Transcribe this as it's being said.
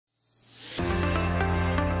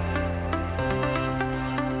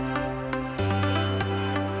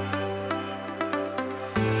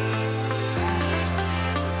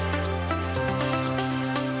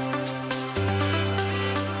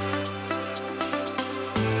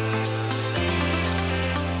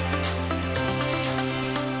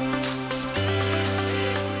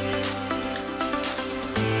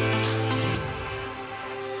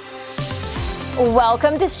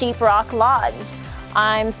Welcome to Sheeprock Lodge.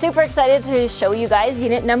 I'm super excited to show you guys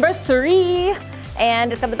unit number 3,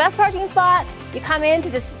 and it's got the best parking spot. You come into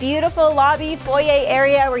this beautiful lobby foyer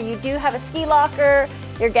area where you do have a ski locker.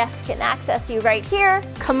 Your guests can access you right here.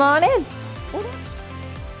 Come on in.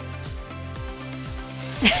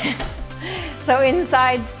 So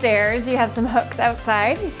inside stairs, you have some hooks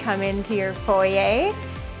outside. You come into your foyer.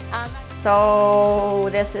 So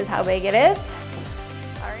this is how big it is.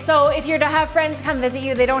 So if you're to have friends come visit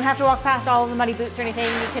you, they don't have to walk past all of the muddy boots or anything.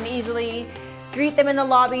 You can easily greet them in the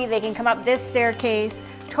lobby. They can come up this staircase,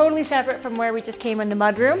 totally separate from where we just came in the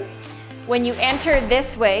mudroom. When you enter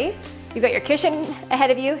this way, you've got your kitchen ahead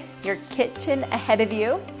of you,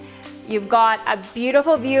 You've got a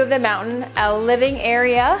beautiful view of the mountain, a living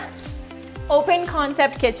area, open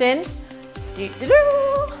concept kitchen.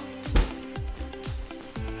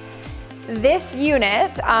 This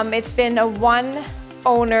unit, it's been a one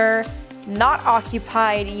owner, not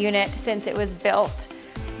occupied unit since it was built.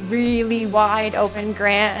 Really wide open,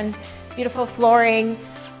 grand, beautiful flooring.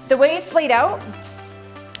 The way it's laid out,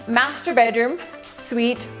 master bedroom,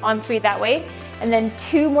 suite, ensuite that way, and then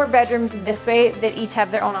 2 more bedrooms this way that each have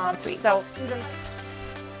their own ensuite. So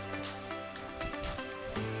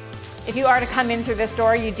if you are to come in through this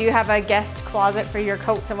door, you do have a guest closet for your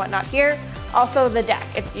coats and whatnot here. Also the deck,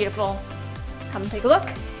 it's beautiful. Come take a look.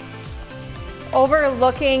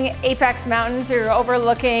 Overlooking Apex Mountains, you're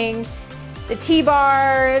overlooking the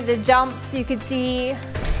T-bar, the jumps you could see.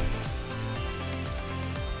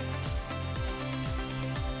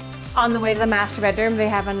 On the way to the master bedroom, they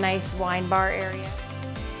have a nice wine bar area.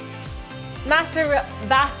 Master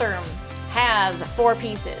bathroom has 4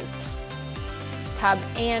 pieces, tub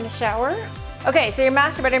and shower. Okay, so your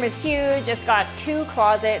master bedroom is huge. It's got 2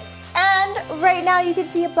 closets, and right now you can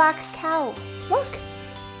see a black cow. Look.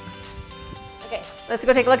 Okay, let's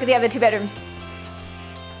go take a look at the other 2 bedrooms.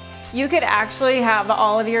 You could actually have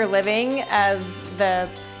all of your living as the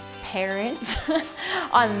parents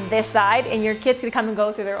on this side, and your kids could come and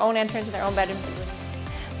go through their own entrance in their own bedroom.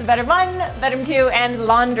 So bedroom 1, bedroom 2, and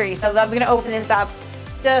laundry. So I'm gonna open this up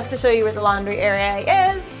just to show you where the laundry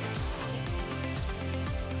area is.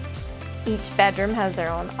 Each bedroom has their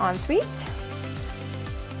own ensuite.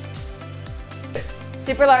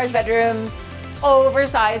 Super large bedrooms,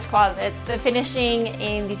 oversized closets. The finishing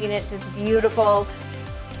in these units is beautiful.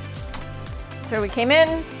 That's where we came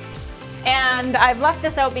in. And I've left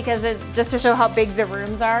this out because just to show how big the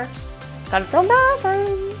rooms are. It's got its own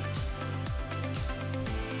bathroom.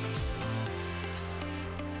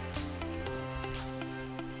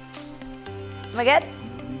 Am I good?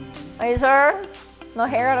 Are you sure? No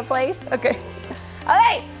hair out of place? Okay.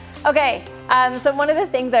 Okay. So one of the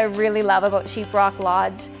things I really love about Sheeprock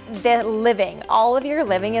Lodge, the living, all of your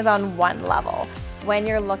living is on one level. When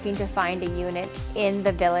you're looking to find a unit in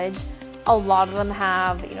the village, a lot of them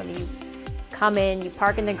have, you come in, you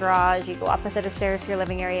park in the garage, you go up a set of stairs to your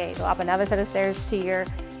living area, you go up another set of stairs to your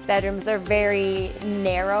bedrooms. They're very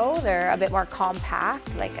narrow, they're a bit more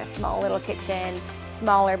compact, like a small little kitchen,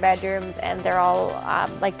 smaller bedrooms, and they're all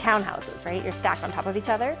like townhouses, right? You're stacked on top of each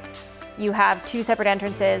other. You have 2 separate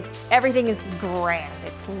entrances. Everything is grand,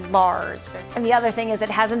 it's large. And the other thing is it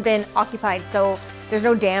hasn't been occupied, so there's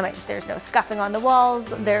no damage. There's no scuffing on the walls.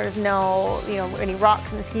 There's no, any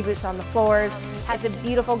rocks and the ski boots on the floors. It has a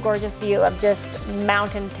beautiful, gorgeous view of just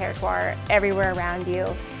mountain territoire everywhere around you.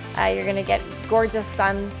 You're gonna get gorgeous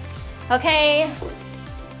sun. Okay,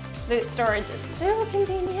 boot storage is so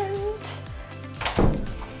convenient.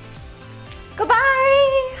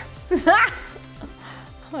 Goodbye.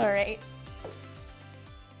 All right.